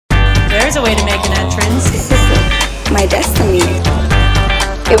there's a way to make an entrance. This is my destiny.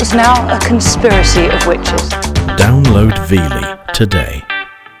 It was now a conspiracy of witches. Download Veely today.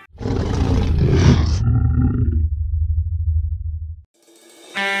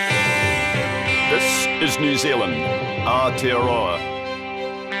 This is New Zealand, Aotearoa.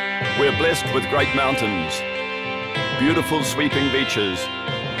 We're blessed with great mountains, beautiful sweeping beaches,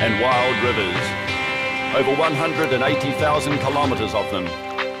 and wild rivers. Over 180,000 kilometres of them.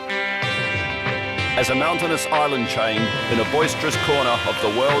 As a mountainous island chain in a boisterous corner of the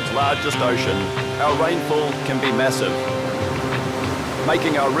world's largest ocean, our rainfall can be massive,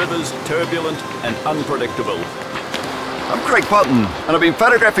 making our rivers turbulent and unpredictable. I'm Craig Potton, and I've been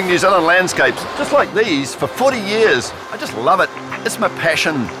photographing New Zealand landscapes just like these for 40 years. I just love it. It's my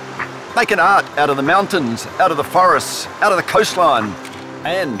passion. Making art out of the mountains, out of the forests, out of the coastline,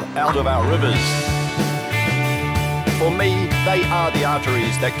 and out of our rivers. For me, they are the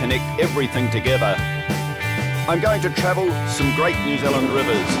arteries that connect everything together. I'm going to travel some great New Zealand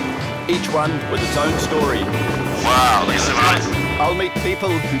rivers, each one with its own story. wow, this is nice. I'll meet people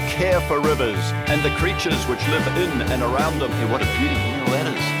who care for rivers and the creatures which live in and around them. Hey, what a beauty, you know that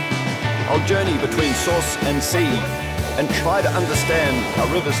is. I'll journey between source and sea and try to understand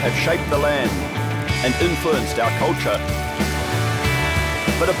how rivers have shaped the land and influenced our culture.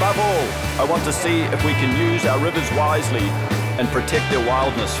 But above all, I want to see if we can use our rivers wisely and protect their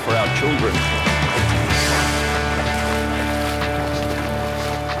wildness for our children.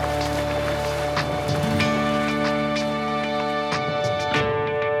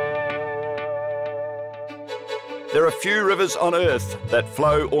 There are few rivers on Earth that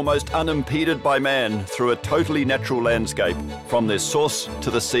flow almost unimpeded by man through a totally natural landscape, from their source to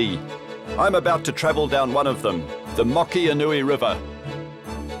the sea. I'm about to travel down one of them, the Mokihinui River.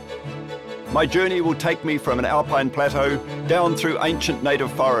 My journey will take me from an alpine plateau down through ancient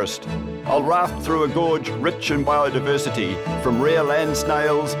native forest. I'll raft through a gorge rich in biodiversity, from rare land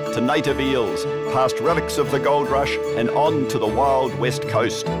snails to native eels, past relics of the gold rush and on to the wild west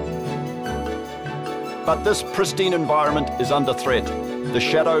coast. But this pristine environment is under threat. The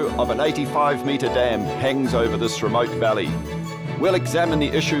shadow of an 85-metre dam hangs over this remote valley. We'll examine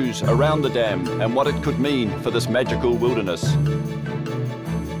the issues around the dam and what it could mean for this magical wilderness.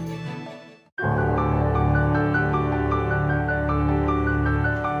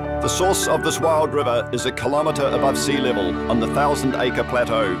 The source of this wild river is a kilometre above sea level on the 1,000-acre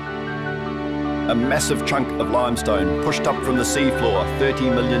plateau. A massive chunk of limestone pushed up from the seafloor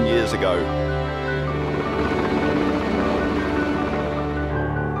 30 million years ago.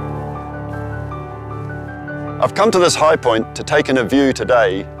 I've come to this high point to take in a view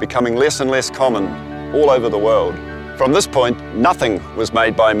today, becoming less and less common all over the world. From this point, nothing was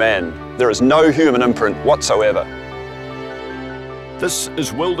made by man. There is no human imprint whatsoever. This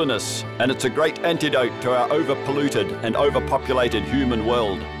is wilderness, and it's a great antidote to our overpolluted and overpopulated human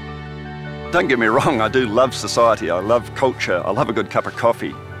world. Don't get me wrong, I do love society, I love culture, I love a good cup of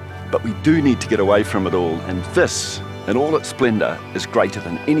coffee. But we do need to get away from it all, and this, in all its splendour, is greater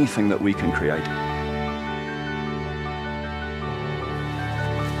than anything that we can create.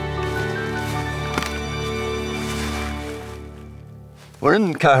 We're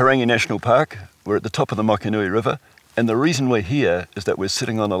in Kahurangi National Park. We're at the top of the Mokihinui River, and the reason we're here is that we're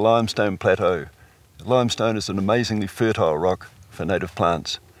sitting on a limestone plateau. Limestone is an amazingly fertile rock for native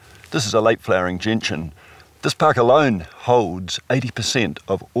plants. This is a late-flowering gentian. This park alone holds 80%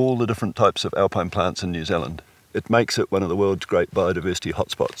 of all the different types of alpine plants in New Zealand. It makes it one of the world's great biodiversity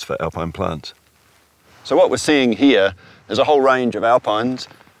hotspots for alpine plants. So what we're seeing here is a whole range of alpines,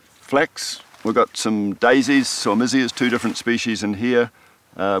 flax. We've got some daisies, sormisias, two different species in here.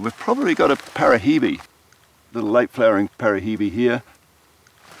 We've probably got a parahebe, little late-flowering parahebe here,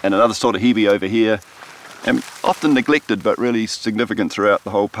 and another sort of hebe over here. And often neglected but really significant throughout the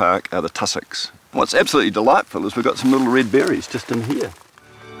whole park are the tussocks. What's absolutely delightful is we've got some little red berries just in here.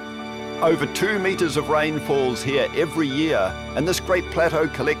 Over 2 metres of rain falls here every year, and this great plateau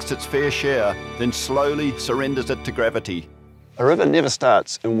collects its fair share, then slowly surrenders it to gravity. A river never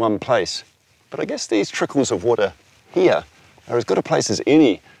starts in one place. But I guess these trickles of water here are as good a place as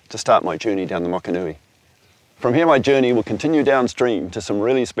any to start my journey down the Mokihinui. From here my journey will continue downstream to some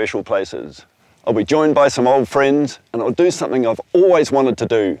really special places. I'll be joined by some old friends, and I'll do something I've always wanted to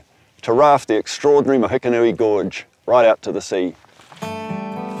do, to raft the extraordinary Mokihinui Gorge right out to the sea.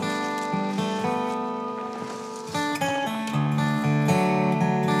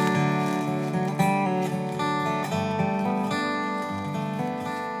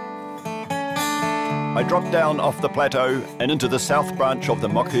 I drop down off the plateau and into the south branch of the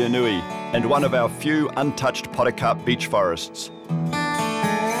Mokihinui and one of our few untouched podocarp beech forests.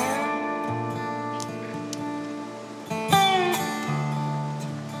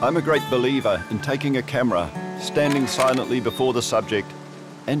 I'm a great believer in taking a camera, standing silently before the subject,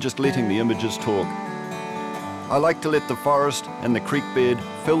 and just letting the images talk. I like to let the forest and the creek bed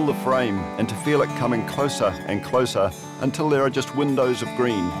fill the frame and to feel it coming closer and closer until there are just windows of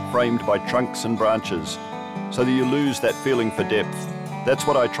green framed by trunks and branches, so that you lose that feeling for depth. That's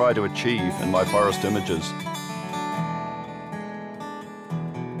what I try to achieve in my forest images.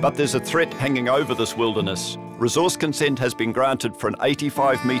 But there's a threat hanging over this wilderness. Resource consent has been granted for an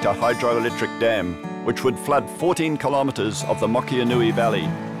 85-metre hydroelectric dam, which would flood 14 kilometres of the Mokihinui Valley.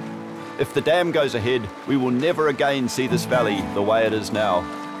 If the dam goes ahead, we will never again see this valley the way it is now.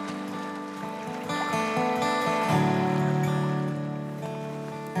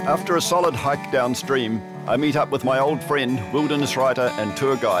 After a solid hike downstream, I meet up with my old friend, wilderness writer and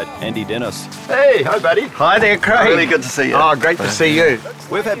tour guide, Andy Dennis. Hey, hi buddy. Hi there, Craig. Really good to see you. Oh, great to see you.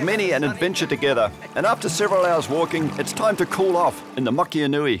 We've had many an adventure together, and after several hours walking, it's time to cool off in the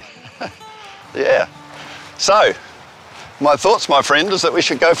Mokihinui. Yeah. So, my thoughts, my friend, is that we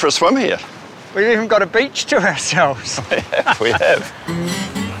should go for a swim here. We've even got a beach to ourselves. We have.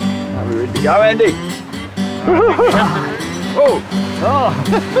 Are we ready to go, Andy? Oh.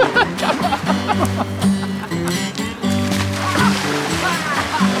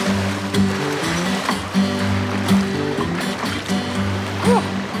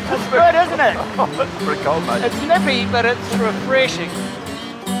 That's good, isn't it? It's pretty cold, mate. It's nippy, but it's refreshing.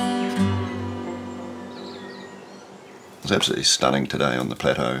 It's absolutely stunning today on the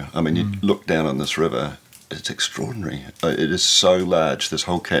plateau. I mean, you look down on this river, it's extraordinary. It is so large, this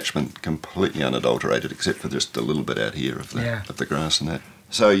whole catchment completely unadulterated, except for just a little bit out here of the grass and that.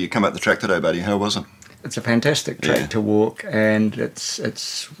 So you come up the track today, buddy. How was it? It's a fantastic track to walk, and it's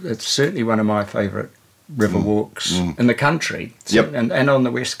certainly one of my favourite river walks in the country, and on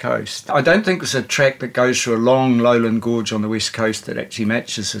the west coast. I don't think there's a track that goes through a long lowland gorge on the west coast that actually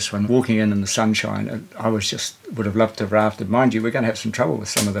matches this one. Walking in the sunshine, I would have loved to have rafted. Mind you, we're going to have some trouble with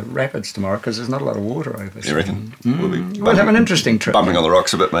some of the rapids tomorrow because there's not a lot of water over. You reckon? We'll have an interesting trip. Bumping on the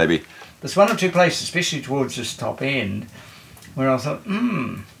rocks a bit, maybe. There's one or two places, especially towards this top end, where I thought,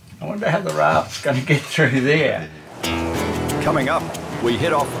 I wonder how the raft's going to get through there. Coming up, we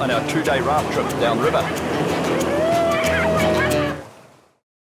head off on our 2-day raft trip downriver.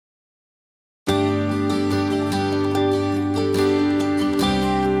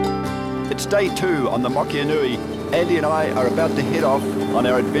 It's day 2 on the Mokihinui. Andy and I are about to head off on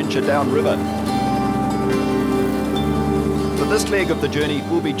our adventure downriver. For this leg of the journey,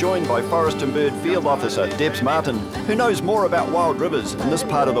 we'll be joined by Forest and Bird Field Officer Debs Martin, who knows more about wild rivers in this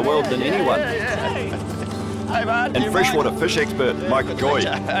part of the world than anyone. And freshwater fish expert Mike Joy.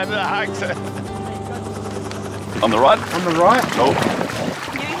 On the right? On the right. Cool.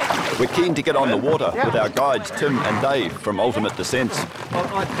 We're keen to get on the water with our guides Tim and Dave from Ultimate Descents.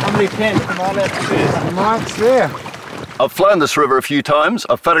 How many pens am I left to see? Mike's there. I've flown this river a few times.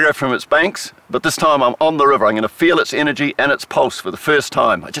 I've photographed from its banks, but this time I'm on the river. I'm going to feel its energy and its pulse for the first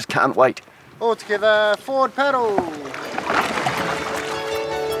time. I just can't wait. All together, forward paddle.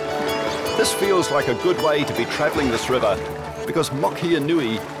 This feels like a good way to be travelling this river because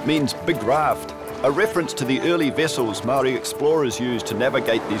Mokihinui means big raft, a reference to the early vessels Maori explorers used to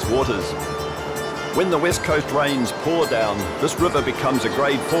navigate these waters. When the west coast rains pour down, this river becomes a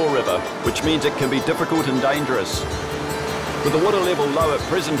grade 4 river, which means it can be difficult and dangerous. With the water level low at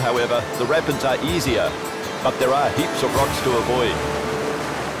present, however, the rapids are easier, but there are heaps of rocks to avoid.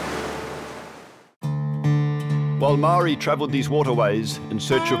 While Maori travelled these waterways in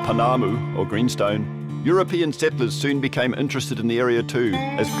search of panamu, or greenstone, European settlers soon became interested in the area too,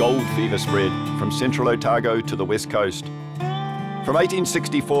 as gold fever spread from central Otago to the west coast. From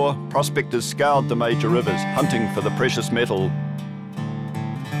 1864, prospectors scoured the major rivers, hunting for the precious metal.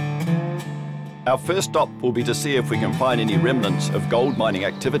 Our first stop will be to see if we can find any remnants of gold mining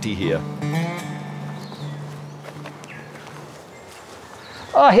activity here.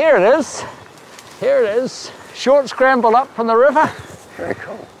 Oh, here it is. Here it is. Short scramble up from the river. Very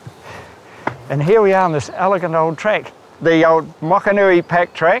cool. And here we are on this elegant old track. The old Mokihinui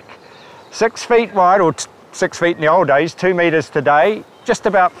pack track, 6 feet wide, or 6 feet in the old days, 2 metres today, just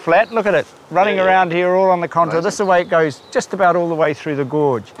about flat. Look at it, running around here all on the contour. This is the way it goes just about all the way through the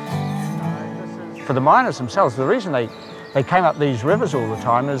gorge. For the miners themselves, the reason they came up these rivers all the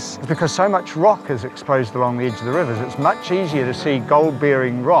time is because so much rock is exposed along the edge of the rivers. It's much easier to see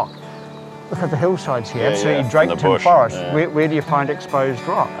gold-bearing rock. Look at the hillsides here, absolutely draped in forest. Where do you find exposed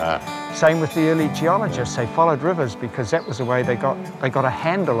rock? Same with the early geologists. They followed rivers because that was the way they got a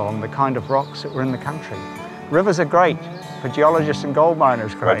handle on the kind of rocks that were in the country. Rivers are great for geologists and gold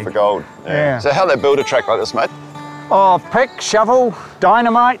miners, Craig. Great for gold. Yeah. So how do they build a track like this, mate? Oh, pick, shovel,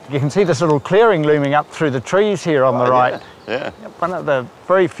 dynamite. You can see this little clearing looming up through the trees here on the right. Yeah. One of the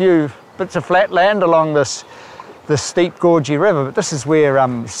very few bits of flat land along this steep, gorgy river. But this is where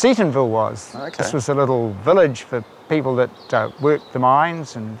Seatonville was. Okay. This was a little village for people that worked the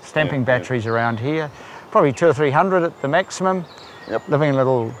mines and stamping batteries around here. Probably 200 or 300 at the maximum. Yep. Living in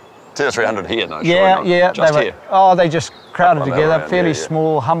little... 200 or 300 here, no? Yeah, sure, yeah. Just they here. Oh, they just crowded together. Around, Fairly yeah.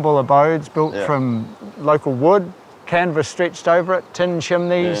 small, humble abodes built from local wood, canvas stretched over it, tin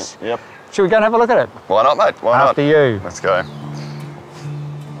chimneys. Yeah. Yep. Should we go and have a look at it? Why not, mate? Why After not? you. Let's go.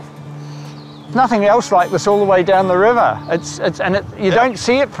 Nothing else like this all the way down the river. You don't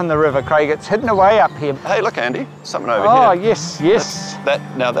see it from the river, Craig. It's hidden away up here. Hey, look, Andy. Something over here. Oh, yes, yes.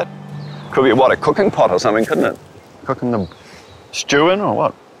 Now that could be, what, a cooking pot or something, couldn't it? Cooking the stew in or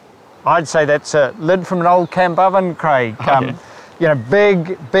what? I'd say that's a lid from an old camp oven, Craig. You know,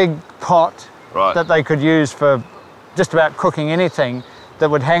 big pot that they could use for just about cooking anything that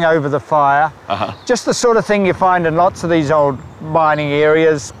would hang over the fire. Just the sort of thing you find in lots of these old mining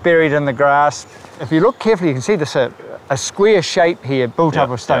areas, buried in the grass. If you look carefully, you can see this a square shape here built up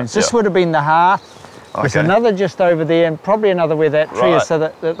of stones. This would have been the hearth. There's another just over there, and probably another where that tree is, so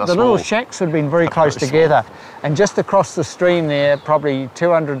that the little shacks would have been very close together. And just across the stream there, probably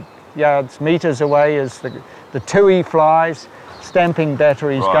 200 metres away, is the tui flies, stamping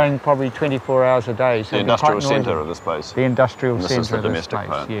batteries going probably 24 hours a day. So the industrial centre of this place. The industrial centre This is the of this domestic place,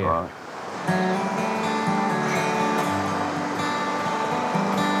 plant, yeah. right.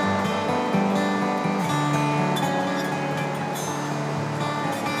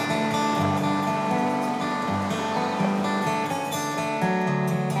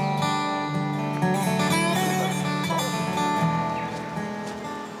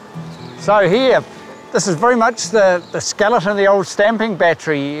 So here, this is very much the skeleton of the old stamping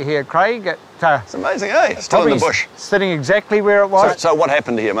battery here, Craig. It's amazing, eh? Still in the bush. Sitting exactly where it was. So what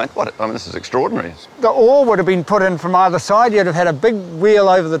happened here, mate? I mean, this is extraordinary. The ore would have been put in from either side. You'd have had a big wheel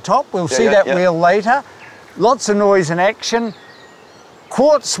over the top. We'll see that wheel later. Lots of noise and action.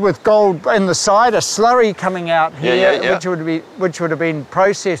 Quartz with gold in the side, a slurry coming out here, which would have been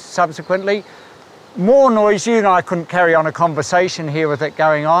processed subsequently. More noise. You and I couldn't carry on a conversation here with it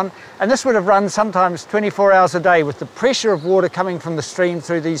going on. And this would have run sometimes 24 hours a day with the pressure of water coming from the stream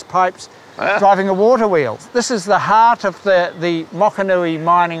through these pipes, driving a water wheel. This is the heart of the Mokihinui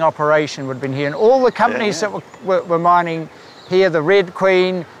mining operation would have been here. And all the companies that were mining here, the Red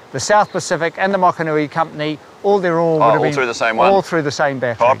Queen, the South Pacific and the Mokihinui Company, all their ore would have been... all through the same one? All through the same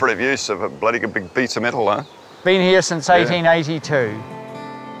battery. Cooperative use of a bloody good big piece of metal, huh? Been here since 1882.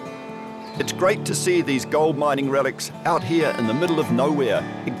 It's great to see these gold mining relics out here in the middle of nowhere,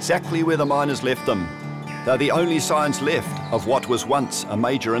 exactly where the miners left them. They're the only signs left of what was once a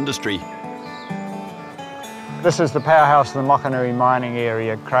major industry. This is the powerhouse of the Mokihinui mining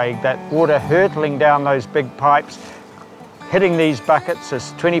area, Craig. That water hurtling down those big pipes, hitting these buckets,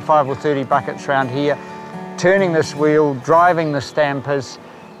 there's 25 or 30 buckets around here, turning this wheel, driving the stampers,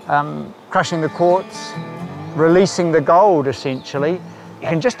 crushing the quartz, releasing the gold essentially. You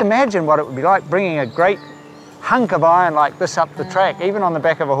can just imagine what it would be like bringing a great hunk of iron like this up the track, even on the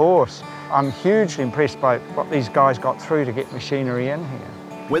back of a horse. I'm hugely impressed by what these guys got through to get machinery in here.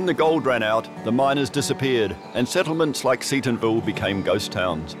 When the gold ran out, the miners disappeared and settlements like Seatonville became ghost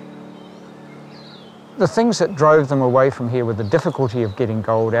towns. The things that drove them away from here were the difficulty of getting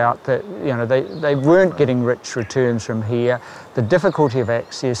gold out, that they weren't getting rich returns from here, the difficulty of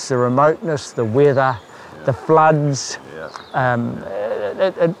access, the remoteness, the weather, the floods.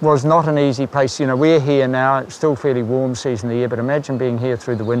 It was not an easy place. We're here now, it's still fairly warm season of the year, but imagine being here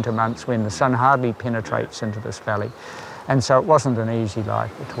through the winter months when the sun hardly penetrates into this valley. And so it wasn't an easy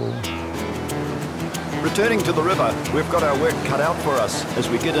life at all. Returning to the river, we've got our work cut out for us as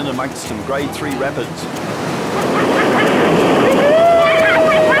we get in amongst some grade 3 rapids.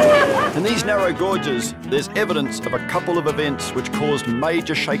 In these narrow gorges, there's evidence of a couple of events which caused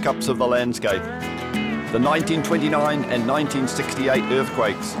major shake-ups of the landscape. The 1929 and 1968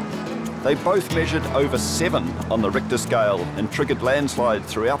 earthquakes. They both measured over 7 on the Richter scale and triggered landslides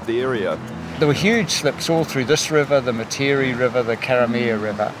throughout the area. There were huge slips all through this river, the Materi River, the Karamea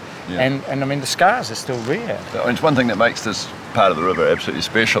River, and I mean the scars are still there. It's one thing that makes this part of the river absolutely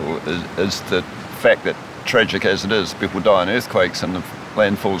special is the fact that, tragic as it is, people die in earthquakes and the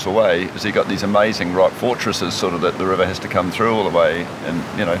land falls away, is you've got these amazing rock fortresses sort of that the river has to come through all the way. And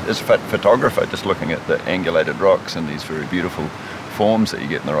as a photographer, just looking at the angulated rocks and these very beautiful forms that you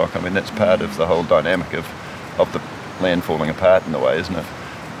get in the rock, I mean that's part of the whole dynamic of the land falling apart in a way, isn't it?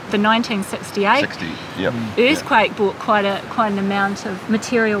 the 1968 earthquake brought quite an amount of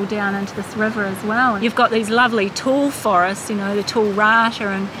material down into this river as well. You've got these lovely tall forests, you know, the tall rata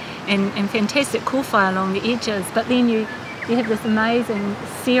and fantastic kōwhai along the edges, but then you have this amazing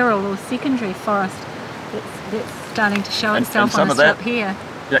cereal or secondary forest that's starting to show itself on the strip here.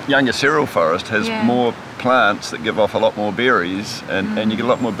 Younger cereal forest has more plants that give off a lot more berries, and you get a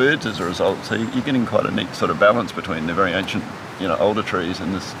lot more birds as a result. So you're getting quite a neat sort of balance between the very ancient, you know, older trees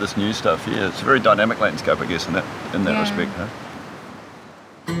and this new stuff. Yeah, it's a very dynamic landscape, I guess, in that respect. Huh?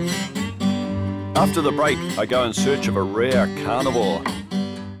 After the break, I go in search of a rare carnivore.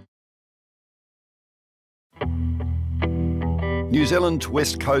 New Zealand's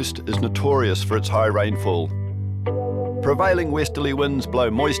west coast is notorious for its high rainfall. Prevailing westerly winds blow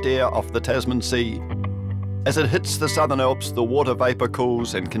moist air off the Tasman Sea. As it hits the Southern Alps, the water vapour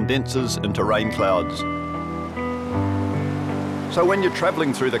cools and condenses into rain clouds. So when you're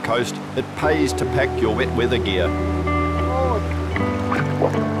travelling through the coast, it pays to pack your wet weather gear.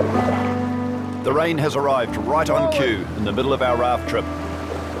 The rain has arrived right on cue in the middle of our raft trip.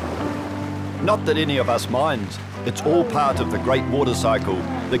 Not that any of us minds. It's all part of the great water cycle,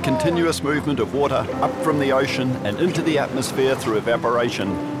 the continuous movement of water up from the ocean and into the atmosphere through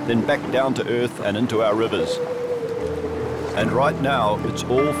evaporation, then back down to earth and into our rivers. And right now, it's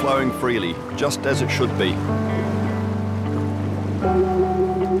all flowing freely, just as it should be.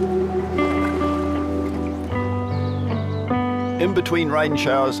 In between rain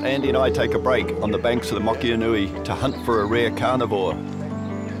showers, Andy and I take a break on the banks of the Mokihinui to hunt for a rare carnivore.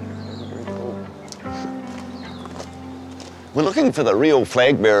 We're looking for the real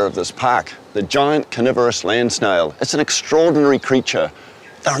flag bearer of this park, the giant carnivorous land snail. It's an extraordinary creature.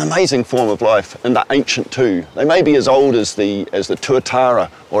 They're an amazing form of life, and they're ancient too. They may be as old as the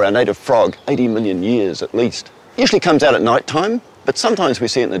tuatara or our native frog, 80 million years at least. Usually comes out at night time, but sometimes we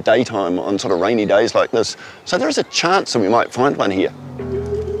see it in the daytime on sort of rainy days like this. So there is a chance that we might find one here.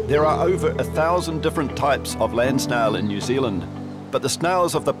 There are over 1,000 different types of land snail in New Zealand, but the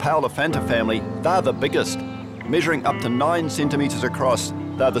snails of the Paulophanta family, they're the biggest. Measuring up to 9 centimetres across,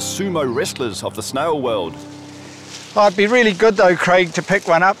 they're the sumo wrestlers of the snail world. Oh, it'd be really good though, Craig, to pick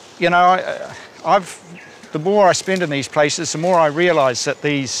one up. You know, the more I spend in these places, the more I realise that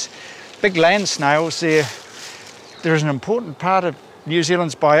these big land snails, they're an important part of New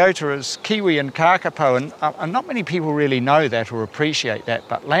Zealand's biota as kiwi and kakapo, and not many people really know that or appreciate that,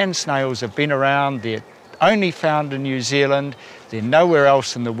 but land snails have been around. They're only found in New Zealand. They're nowhere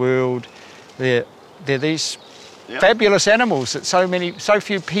else in the world. They're these fabulous animals that so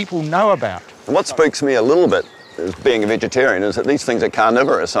few people know about. And what spooks me a little bit, as being a vegetarian, is that these things are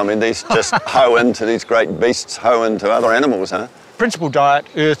carnivorous. I mean, these just these great beasts hoe into other animals, huh? Principal diet,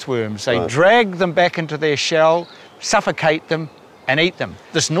 earthworms. They drag them back into their shell, suffocate them, and eat them.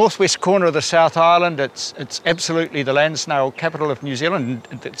 This northwest corner of the South Island, it's absolutely the land snail capital of New Zealand.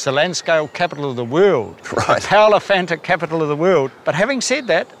 It's the land snail capital of the world. Right. The Paulophanta capital of the world. But having said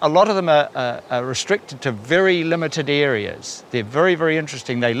that, a lot of them are restricted to very limited areas. They're very, very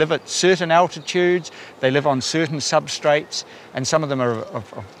interesting. They live at certain altitudes, they live on certain substrates, and some of them are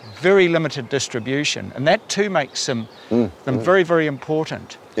of very limited distribution. And that too makes them very, very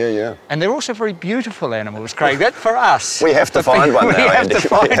important. Yeah. And they're also very beautiful animals, Craig. That for us. We have to find one now, Andy.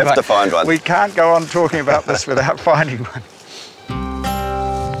 We have to find one. We can't go on talking about this without finding one.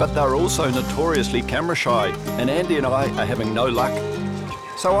 But they're also notoriously camera shy, and Andy and I are having no luck.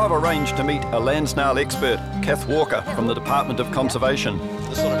 So I've arranged to meet a land snail expert, Kath Walker, from the Department of Conservation.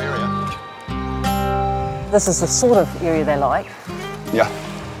 This sort of area. This is the sort of area they like. Yeah.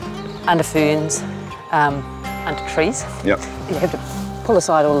 Under ferns, under trees. Yep. You have to pull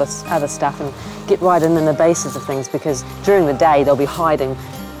aside all this other stuff and get right in the bases of things, because during the day they'll be hiding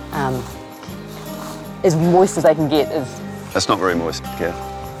as moist as they can get. That's not very moist, Kath.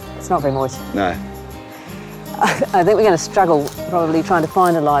 It's not very moist. No. I think we're going to struggle probably trying to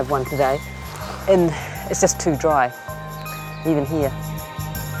find a live one today, and it's just too dry, even here.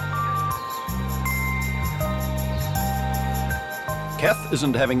 Kath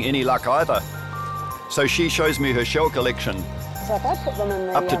isn't having any luck either. So she shows me her shell collection. So if I put them in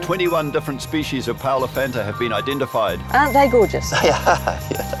the, Up to 21 different species of Paulophanta have been identified. Aren't they gorgeous? They are,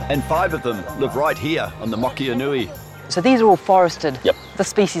 yeah. And 5 of them live right here on the Mokihinui. So these are all forested. Yep. The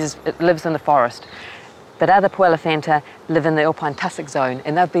species lives in the forest. But other Paulophanta live in the alpine tussock zone,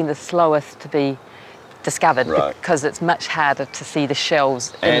 and they've been the slowest to be discovered, right, because it's much harder to see the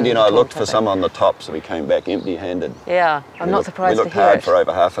shells. Andy and I looked for some on the top, so we came back empty-handed. Yeah, I'm not surprised to hear it. We looked hard for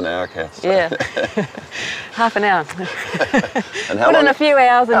over half an hour, Kath. So. Yeah, half an hour. And how Put in a few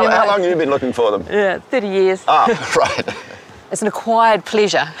hours and how long have you been looking for them? Yeah, 30 years. Ah, right. It's an acquired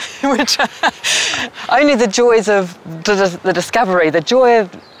pleasure, which only the joys of the discovery,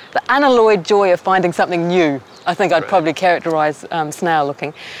 the unalloyed joy of finding something new, I think I'd probably characterise snail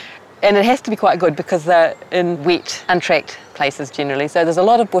looking. And it has to be quite good because they're in wet, untracked places generally. So there's a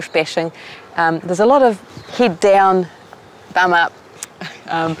lot of bush bashing, there's a lot of head down, bum up,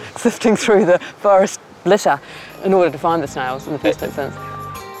 sifting through the forest litter in order to find the snails in the first instance.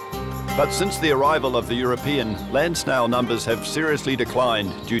 But since the arrival of the European, land snail numbers have seriously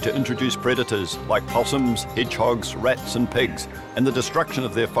declined due to introduced predators like possums, hedgehogs, rats and pigs, and the destruction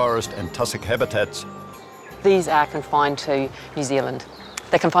of their forest and tussock habitats. These are confined to New Zealand.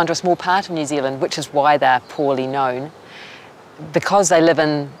 They're confined to a small part of New Zealand, which is why they're poorly known. Because they live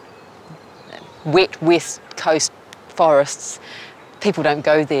in wet west coast forests, people don't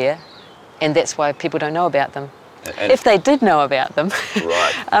go there, and that's why people don't know about them. And if they did know about them,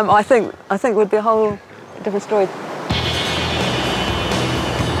 right. I think it would be a whole different story.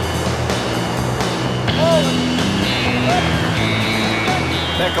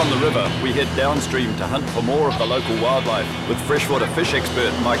 Back on the river, we head downstream to hunt for more of the local wildlife with freshwater fish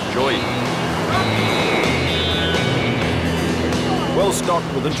expert Mike Joy. Well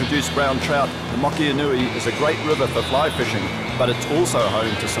stocked with introduced brown trout, the Mokihinui is a great river for fly fishing, but it's also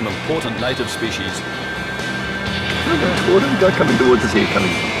home to some important native species. Go coming towards us here,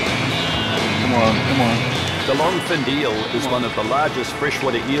 coming. Come on, come on. The long-finned eel is one of the largest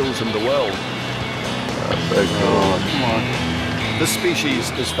freshwater eels in the world. Come on. This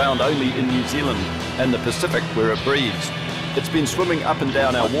species is found only in New Zealand and the Pacific where it breeds. It's been swimming up and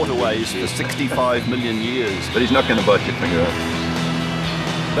down our waterways for 65 million years. But he's not going to bite your finger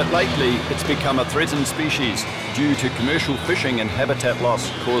off. But lately, it's become a threatened species due to commercial fishing and habitat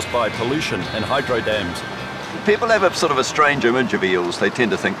loss caused by pollution and hydro dams. People have a sort of a strange image of eels. They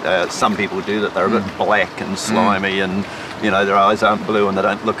tend to think, some people do, that they're a bit black and slimy and, you know, their eyes aren't blue and they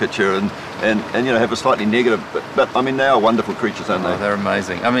don't look at you and you know, have a slightly negative, but I mean, they are wonderful creatures, aren't they? They're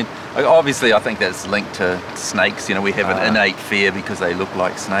amazing. I mean, obviously I think that's linked to snakes. You know, we have an innate fear because they look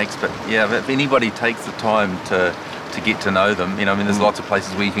like snakes, but yeah, if anybody takes the time to get to know them, you know, I mean, there's lots of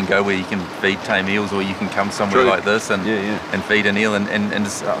places where you can go where you can feed tame eels, or you can come somewhere like this and feed an eel, and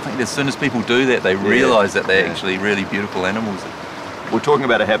I think as soon as people do that, they realise that they're actually really beautiful animals. We're talking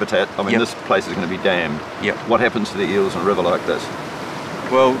about a habitat. I mean, this place is going to be dammed. What happens to the eels in a river like this?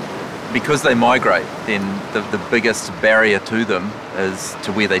 Well, because they migrate, then the biggest barrier to them is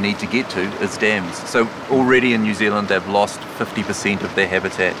to where they need to get to is dams. So already in New Zealand they've lost 50% of their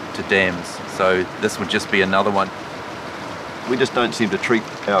habitat to dams. So this would just be another one. We just don't seem to treat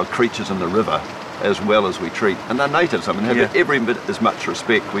our creatures in the river as well as we treat, and they're natives. I mean, have every bit as much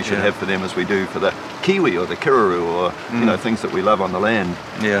respect we should have for them as we do for the kiwi or the kiruru or you know, things that we love on the land.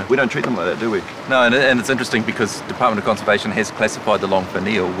 We don't treat them like that, do we? No, and it's interesting because Department of Conservation has classified the longfin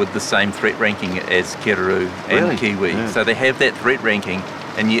eel with the same threat ranking as kiruru and kiwi. So they have that threat ranking,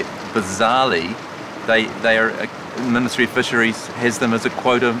 and yet bizarrely they are Ministry of Fisheries has them as a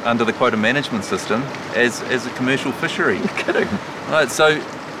quota under the quota management system as a commercial fishery. You're kidding. Right, so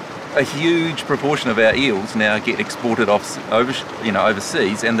a huge proportion of our eels now get exported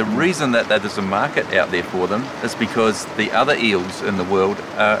overseas, and the reason that there's a market out there for them is because the other eels in the world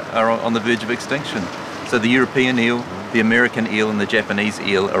are on the verge of extinction. So the European eel, the American eel and the Japanese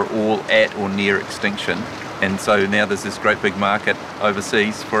eel are all at or near extinction, and so now there's this great big market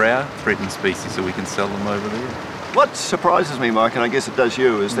overseas for our threatened species, so we can sell them over there. What surprises me, Mike, and I guess it does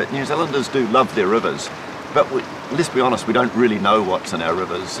you, is that New Zealanders do love their rivers. But let's be honest, we don't really know what's in our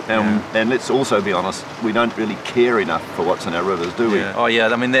rivers. And let's also be honest, we don't really care enough for what's in our rivers, do we? Oh yeah,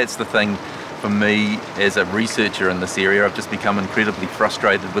 I mean, that's the thing for me as a researcher in this area. I've just become incredibly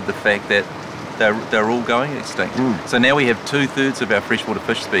frustrated with the fact that they're all going extinct. So now we have 2/3 of our freshwater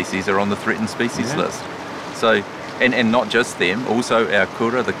fish species are on the threatened species list. So, and not just them, also our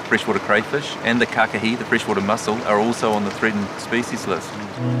kura, the freshwater crayfish, and the kakahi, the freshwater mussel, are also on the threatened species list.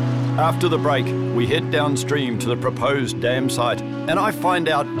 After the break, we head downstream to the proposed dam site, and I find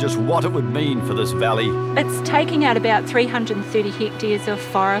out just what it would mean for this valley. It's taking out about 330 hectares of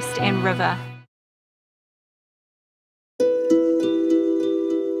forest and river.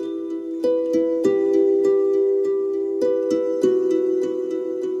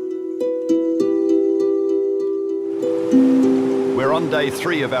 We're on day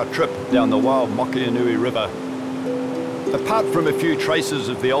 3 of our trip down the wild Mokihinui River. Apart from a few traces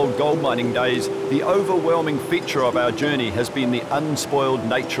of the old gold mining days, the overwhelming feature of our journey has been the unspoiled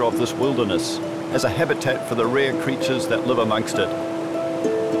nature of this wilderness as a habitat for the rare creatures that live amongst it.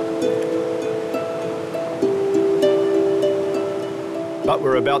 But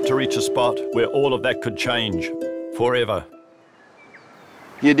we're about to reach a spot where all of that could change forever.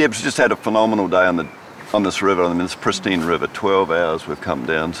 Yeah, Deb's just had a phenomenal day on this river, I mean, this pristine river. 12 hours we've come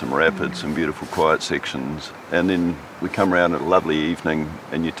down some rapids, some beautiful quiet sections, and then we come around at a lovely evening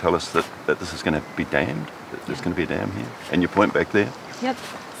and you tell us that this is going to be dammed, that there's going to be a dam here, and you point back there. Yep,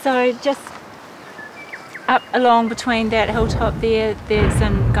 so just up along between that hilltop there's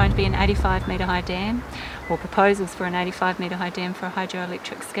going to be an 85 metre high dam, or proposals for an 85 metre high dam for a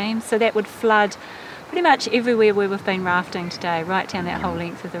hydroelectric scheme. So that would flood pretty much everywhere where we've been rafting today, right down that whole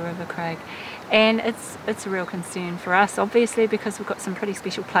length of the river, Craig. And it's a real concern for us, obviously, because we've got some pretty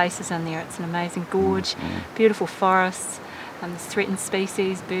special places in there. It's an amazing gorge, beautiful forests, there's threatened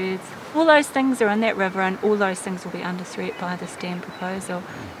species, birds. All those things are in that river, and all those things will be under threat by this dam proposal.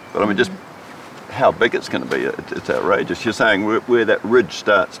 But I mean, just how big it's going to be, it's outrageous. You're saying where that ridge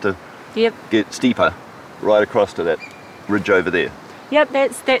starts to get steeper, right across to that ridge over there. Yep,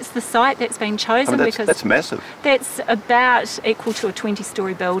 that's the site that's been chosen. I mean, because that's massive. That's about equal to a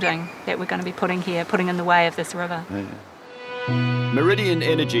 20-storey building that we're going to be putting here, putting in the way of this river. Yeah. Meridian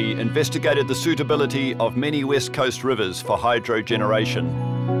Energy investigated the suitability of many West Coast rivers for hydro generation.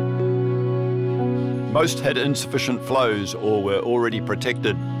 Most had insufficient flows or were already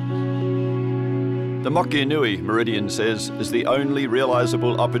protected. The Mokihinui, Meridian says, is the only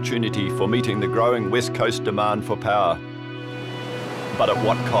realisable opportunity for meeting the growing West Coast demand for power. But at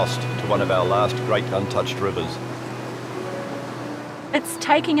what cost to one of our last great untouched rivers? It's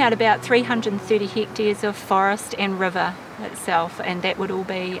taking out about 330 hectares of forest and river itself, and that would all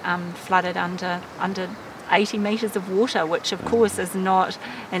be flooded under 80 metres of water, which of course is not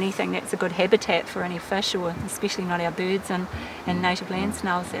anything that's a good habitat for any fish, or especially not our birds and native land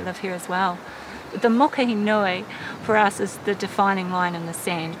snails that live here as well. The Mokihinui for us is the defining line in the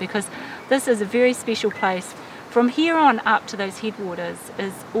sand, because this is a very special place. From here on up to those headwaters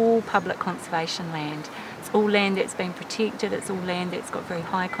is all public conservation land. It's all land that's been protected, it's all land that's got very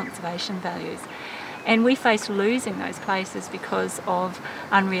high conservation values. And we face losing those places because of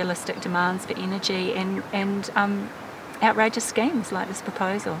unrealistic demands for energy and outrageous schemes like this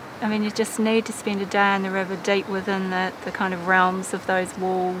proposal. I mean, you just need to spend a day in the river deep within the kind of realms of those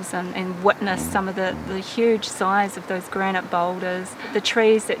walls and witness some of the huge size of those granite boulders, the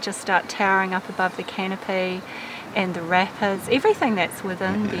trees that just start towering up above the canopy, and the rapids. Everything that's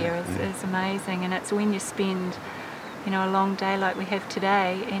within there is amazing, and it's when you spend a long day like we have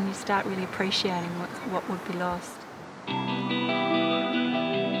today and you start really appreciating what would be lost.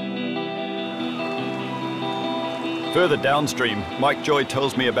 Further downstream, Mike Joy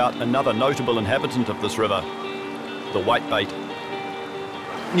tells me about another notable inhabitant of this river, the whitebait.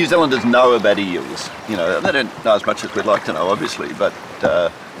 New Zealanders know about eels. They don't know as much as we'd like to know, obviously, but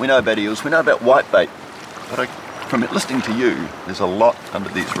we know about eels, we know about whitebait. But from listening to you, there's a lot under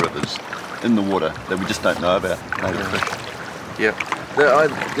these rivers in the water that we just don't know about native fish. Yeah. I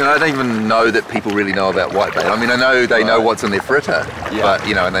don't even know that people really know about whitebait. I mean, I know they know what's in their fritter, but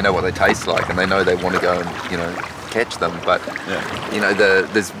and they know what they taste like, and they know they want to go and catch them. But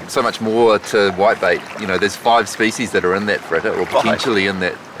there's so much more to whitebait. There's 5 species that are in that fritter, or potentially in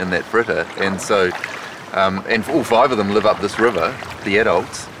that fritter, and so and all 5 of them live up this river, the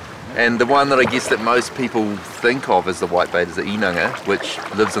adults. And the one that I guess that most people think of as the whitebait is the inanga, which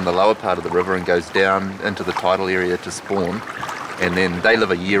lives in the lower part of the river and goes down into the tidal area to spawn. And then they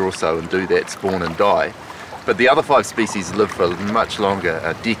live a year or so and do that, spawn and die. But the other 5 species live for much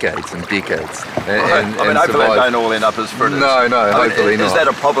longer, decades and decades. And hopefully they don't all end up as fritters. No, hopefully not. Is that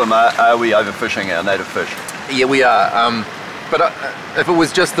a problem? Are we overfishing our native fish? Yeah, we are. But if it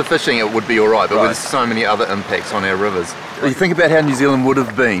was just the fishing, it would be all right. But there's so many other impacts on our rivers. You think about how New Zealand would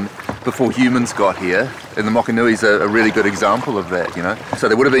have been before humans got here, and the Mokihinui is a really good example of that. So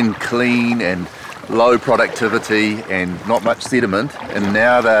they would have been clean and low productivity and not much sediment, and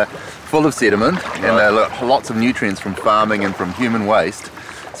now they're full of sediment and they're lots of nutrients from farming and from human waste.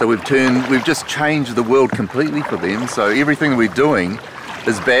 So we've just changed the world completely for them. So everything that we're doing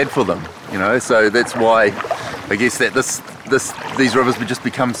is bad for them. So that's why I guess that these rivers would just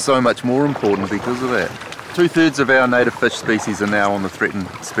become so much more important because of that. 2/3 of our native fish species are now on the threatened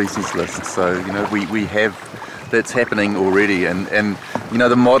species list. So we have. That's happening already, and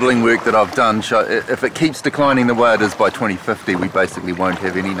the modelling work that I've done show if it keeps declining the way it is by 2050, we basically won't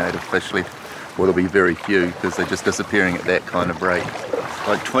have any native fish left, or there'll be very few because they're just disappearing at that kind of rate.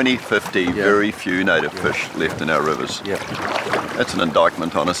 By 2050, very few native fish left in our rivers. Yeah, that's an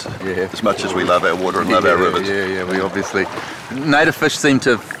indictment on us. Yeah, as much as we love our water and love our rivers. Yeah, we obviously native fish seem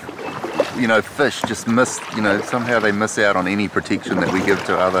to. Fish just miss. Somehow they miss out on any protection that we give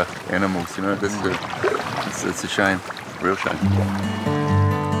to other animals. It's a shame, real shame.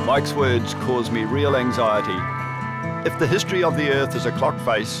 Mike's words cause me real anxiety. If the history of the Earth is a clock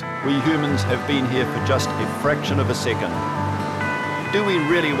face, we humans have been here for just a fraction of a second. Do we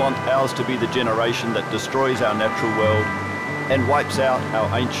really want ours to be the generation that destroys our natural world and wipes out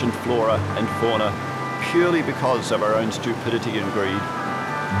our ancient flora and fauna purely because of our own stupidity and greed?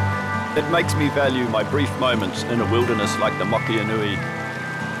 It makes me value my brief moments in a wilderness like the Mokihinui.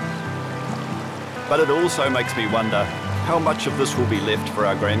 But it also makes me wonder how much of this will be left for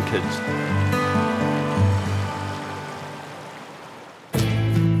our grandkids.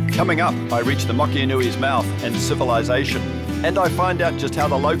 Coming up, I reach the Mokihinui's mouth and civilization, and I find out just how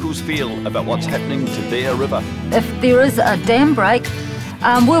the locals feel about what's happening to their river. If there is a dam break,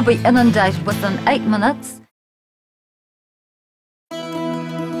 we'll be inundated within 8 minutes.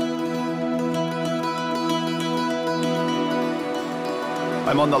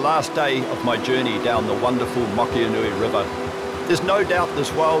 I'm on the last day of my journey down the wonderful Mokihinui River. There's no doubt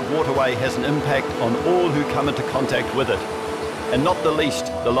this wild waterway has an impact on all who come into contact with it, and not the least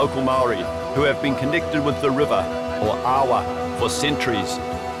the local Maori, who have been connected with the river, or awa, for centuries.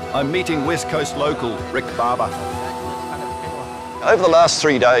 I'm meeting West Coast local Rick Barber. Over the last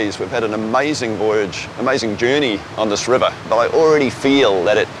 3 days, we've had an amazing voyage, amazing journey on this river, but I already feel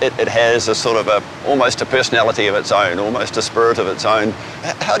that it has a sort of almost a personality of its own, almost a spirit of its own.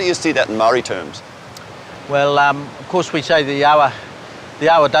 How do you see that in Māori terms? Well, of course we say the awa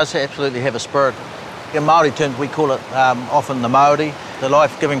does absolutely have a spirit. In Māori terms, we call it often the Māori, the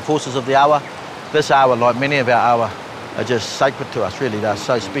life-giving forces of the awa. This awa, like many of our awa, are just sacred to us, really. They're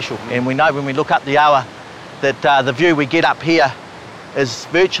so special. And we know when we look up the awa that the view we get up here is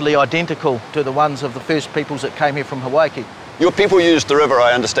virtually identical to the ones of the first peoples that came here from Hawaii. Your people used the river,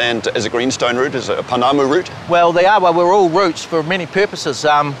 I understand, as a greenstone route, as a panamu route? Well, the awa were all routes for many purposes,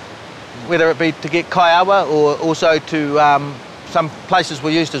 whether it be to get kaiawa or also to some places were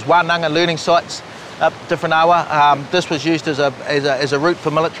used as wānanga learning sites up different awa. This was used as a route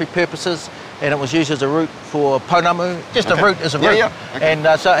for military purposes, and it was used as a route for pounamu, just a route as a route. Yeah, yeah. Okay.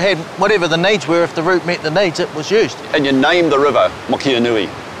 And so it had whatever the needs were. If the route met the needs, it was used. And you named the river Mokihinui.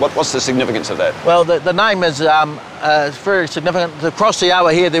 What's the significance of that? Well, the name is very significant. To cross the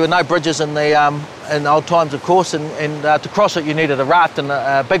awa here, there were no bridges in the old times, of course, and to cross it you needed a raft, and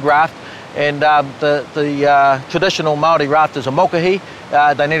a big raft. And the traditional Māori raft is a mokihi.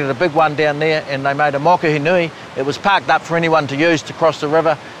 They needed a big one down there, and they made a mokihinui. It was parked up for anyone to use to cross the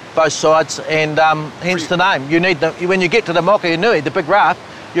river, both sides, and hence the name. You need when you get to the Mokihinui, the big raft,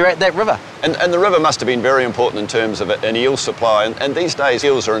 you're at that river. And the river must have been very important in terms of an eel supply, and these days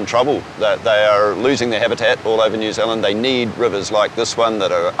eels are in trouble. They are losing their habitat all over New Zealand. They need rivers like this one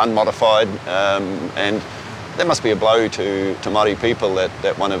that are unmodified, and that must be a blow to Māori people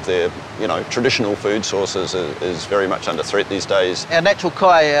that one of their traditional food sources is very much under threat these days. Our natural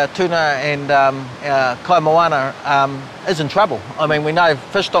kai, tuna and kai moana is in trouble. I mean, we know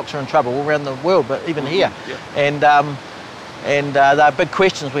fish stocks are in trouble all around the world, but even here. Yeah. And there are big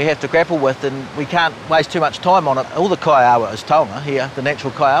questions we have to grapple with, and we can't waste too much time on it. All the kaiawa is taonga here, the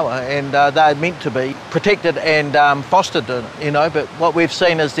natural kaiawa, and they're meant to be protected and fostered, but what we've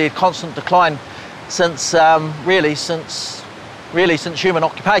seen is their constant decline since human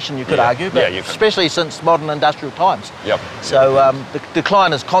occupation, you could argue, but especially since modern industrial times. Yep. So the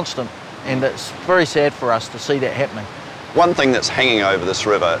decline is constant, and it's very sad for us to see that happening. One thing that's hanging over this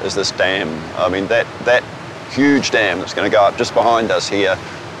river is this dam. I mean, that huge dam that's going to go up just behind us here,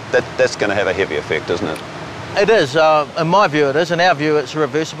 that's going to have a heavy effect, isn't it? It is. In my view it is. In our view it's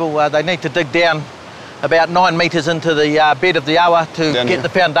irreversible. They need to dig down about 9 metres into the bed of the awa to get the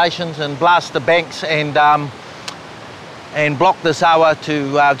foundations and blast the banks and block this awa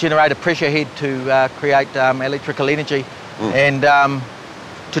to generate a pressure head to create electrical energy. And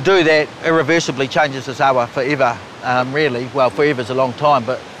to do that irreversibly changes this awa forever, really. Well, forever's a long time,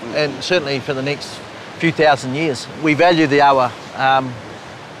 but and certainly for the next few thousand years. We value the awa,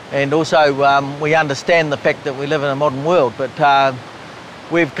 and also we understand the fact that we live in a modern world, but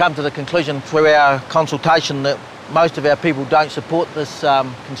we've come to the conclusion through our consultation that most of our people don't support this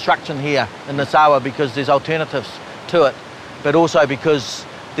construction here in this awa because there's alternatives to it, but also because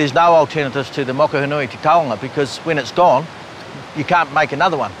there's no alternatives to the Mokihinui Te Taonga, because when it's gone, you can't make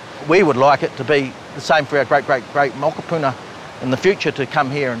another one. We would like it to be the same for our great mokopuna in the future to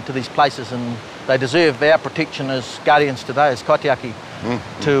come here and to these places, and they deserve our protection as guardians today, as kaitiaki,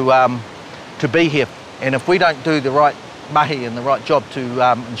 to be here. And if we don't do the right mahi and the right job to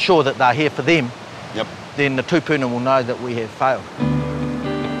ensure that they're here for them, then the tupuna will know that we have failed.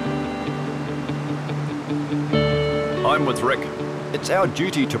 I'm with Rick. It's our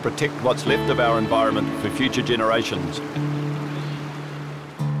duty to protect what's left of our environment for future generations.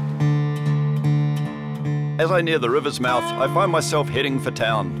 As I near the river's mouth, I find myself heading for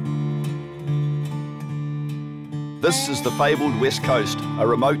town. This is the fabled West Coast, a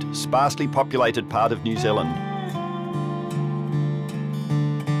remote, sparsely populated part of New Zealand.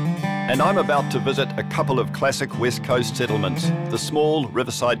 And I'm about to visit a couple of classic West Coast settlements, the small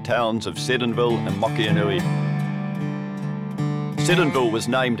riverside towns of Seddonville and Mokihinui. Seddonville was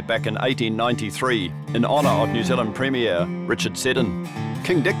named back in 1893 in honour of New Zealand Premier Richard Seddon.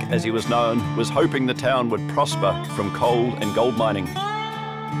 King Dick, as he was known, was hoping the town would prosper from coal and gold mining.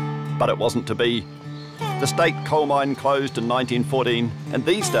 But it wasn't to be. The state coal mine closed in 1914, and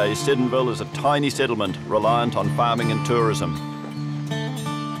these days Seddonville is a tiny settlement reliant on farming and tourism.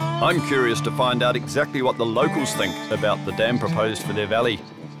 I'm curious to find out exactly what the locals think about the dam proposed for their valley.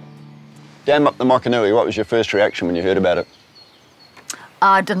 Dam up the Mokihinui, what was your first reaction when you heard about it?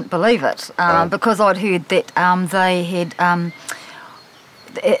 I didn't believe it because I'd heard that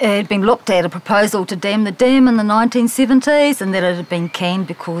it had been looked at, a proposal to dam the dam in the 1970s, and that it had been canned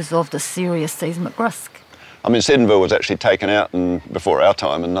because of the serious seismic risk. I mean, Seddonville was actually taken out before our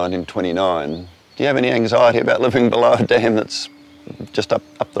time in 1929. Do you have any anxiety about living below a dam that's just up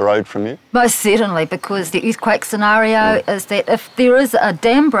the road from you? Most certainly, because the earthquake scenario is that if there is a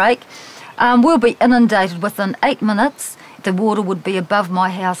dam break, we'll be inundated within 8 minutes. The water would be above my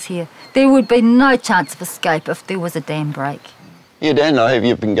house here. There would be no chance of escape if there was a dam break. Yeah, Dan, I have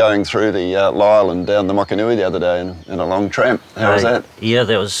you been going through the Lyle and down the Mokihinui the other day in a long tramp. How was that? Yeah,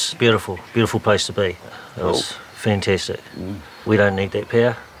 that was beautiful. Beautiful place to be. It was fantastic. We don't need that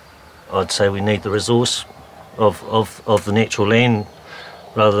power. I'd say we need the resource of the natural land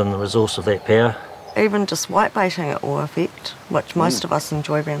rather than the resource of that power. Even just whitebaiting it will affect, which most of us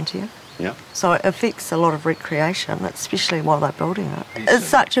enjoy around here. Yeah. So it affects a lot of recreation, especially while they're building it. It's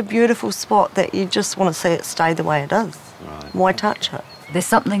such a beautiful spot that you just want to see it stay the way it is. Right. Why touch it? There's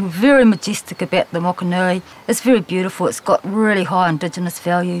something very majestic about the Mokihinui. It's very beautiful. It's got really high Indigenous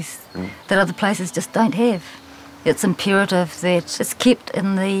values that other places just don't have. It's imperative that it's kept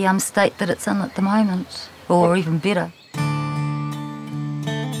in the state that it's in at the moment, or even better.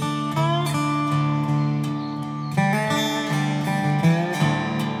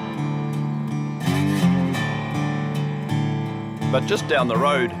 But just down the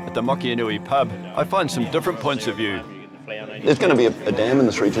road at the Mokihinui pub, I find some different points of view. There's going to be a dam in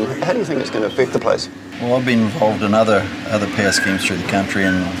this region. How do you think it's going to affect the place? Well, I've been involved in other power schemes through the country,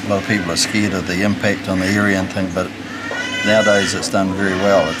 and a lot of people are scared of the impact on the area and things, but nowadays it's done very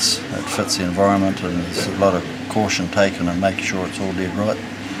well. It fits the environment, and there's a lot of caution taken and making sure it's all dead right.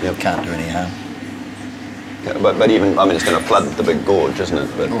 Yep. Can't do any harm. Okay, but even, I mean, it's going to flood the big gorge, isn't it?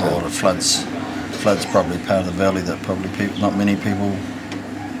 But, it floods probably part of the valley that probably not many people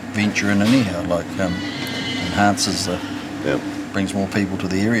venture in anyhow, like enhances brings more people to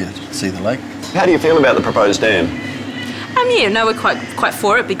the area to see the lake. How do you feel about the proposed dam? Yeah, no, we're quite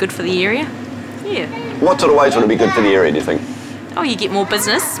for it. It'd be good for the area. Yeah. What sort of ways would it be good for the area, do you think? Oh, you get more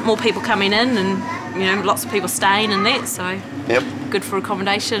business, more people coming in, and lots of people staying and that. So. Yep. Good for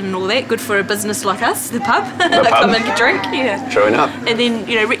accommodation and all that. Good for a business like us, the pub. Come and get a drink. Yeah. True enough. And then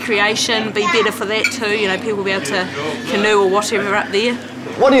recreation be better for that too. People will be able to canoe or whatever up there.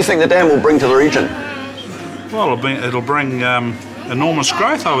 What do you think the dam will bring to the region? Well, it'll bring enormous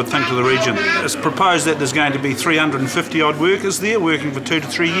growth, I would think, to the region. It's proposed that there's going to be 350 odd workers there working for 2 to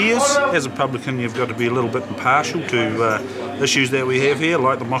 3 years. As a publican, you've got to be a little bit impartial to issues that we have here,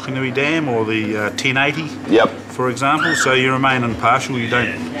 like the Mokihinui Dam or the 1080, for example. So you remain impartial. You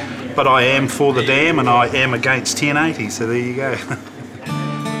don't. But I am for the dam, and I am against 1080. So there you go.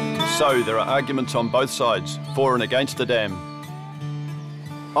 So there are arguments on both sides, for and against the dam.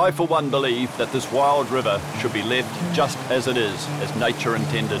 I, for one, believe that this wild river should be left just as it is, as nature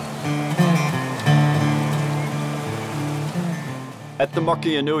intended. At the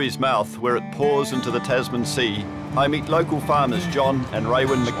Mokihinui's mouth, where it pours into the Tasman Sea, I meet local farmers John and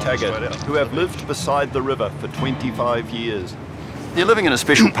Raywin McTaggart, who have lived beside the river for 25 years. You're living in a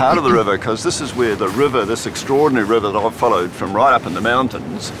special part of the river, because this is where the river, this extraordinary river that I've followed from right up in the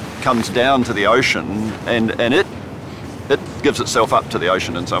mountains, comes down to the ocean, and it gives itself up to the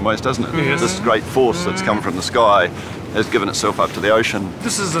ocean in some ways, doesn't it? Yes. This great force that's come from the sky has given itself up to the ocean.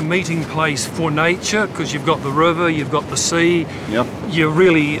 This is a meeting place for nature, because you've got the river, you've got the sea. Yep. You're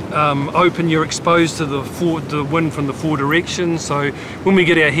really open, you're exposed to the wind from the 4 directions. So when we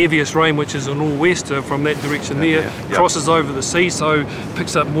get our heaviest rain, which is a nor'wester from that direction there, crosses over the sea, so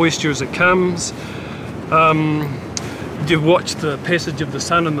picks up moisture as it comes. You watch the passage of the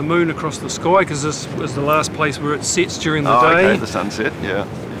sun and the moon across the sky, because this is the last place where it sets during the day. Okay, the sunset, yeah.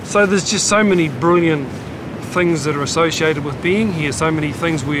 So there's just so many brilliant things that are associated with being here, so many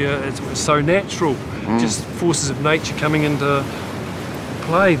things where it's so natural, just forces of nature coming into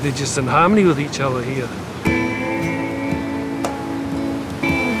play. They're just in harmony with each other here.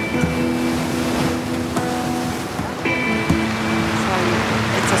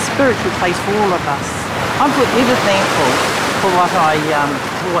 It's a spiritual place for all of us. I'm forever thankful for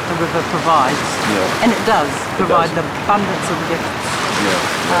what the river provides, and it does provide an abundance of gifts.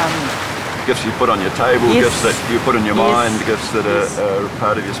 Gifts you put on your table, gifts that you put in your mind, gifts that are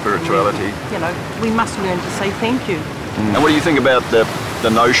part of your spirituality. You know, we must learn to say thank you. And what do you think about the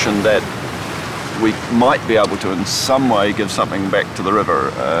notion that we might be able to in some way give something back to the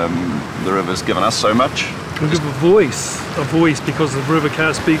river? The river's given us so much. We give a voice because the river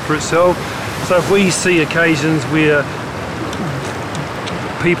can't speak for itself. So if we see occasions where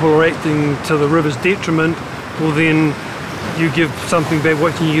people are acting to the river's detriment, well then you give something back.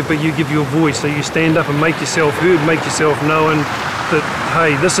 What can you give? But you give your voice. So you stand up and make yourself heard, make yourself known that,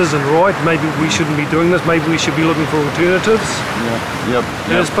 hey, this isn't right, maybe we shouldn't be doing this, maybe we should be looking for alternatives.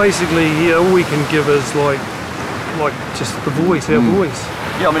 And it's basically, all we can give is like just the voice, our voice.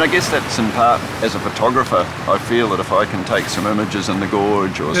 Yeah, I mean, I guess that's in part, as a photographer, I feel that if I can take some images in the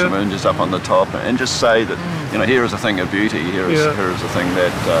gorge or some images up on the top and just say that, you know, here is a thing of beauty, here is a thing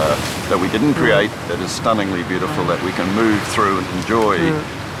that we didn't create, that is stunningly beautiful, that we can move through and enjoy,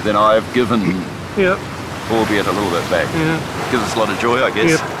 then I've given, albeit a little bit back. Gives us a lot of joy, I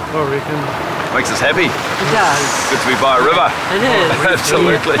guess. I reckon. Makes us happy. It does. Good to be by a river. It is.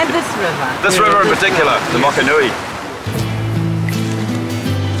 Absolutely. And this river. This river in particular, the Mokihinui.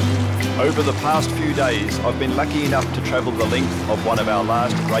 Over the past few days, I've been lucky enough to travel the length of one of our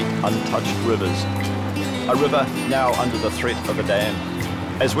last great untouched rivers. A river now under the threat of a dam.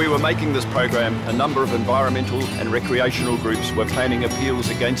 As we were making this program, a number of environmental and recreational groups were planning appeals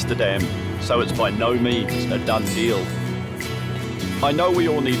against the dam, so it's by no means a done deal. I know we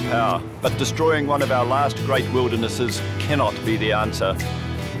all need power, but destroying one of our last great wildernesses cannot be the answer.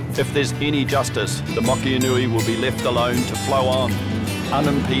 If there's any justice, the Mokihinui will be left alone to flow on,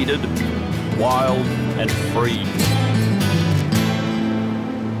 unimpeded, wild and free.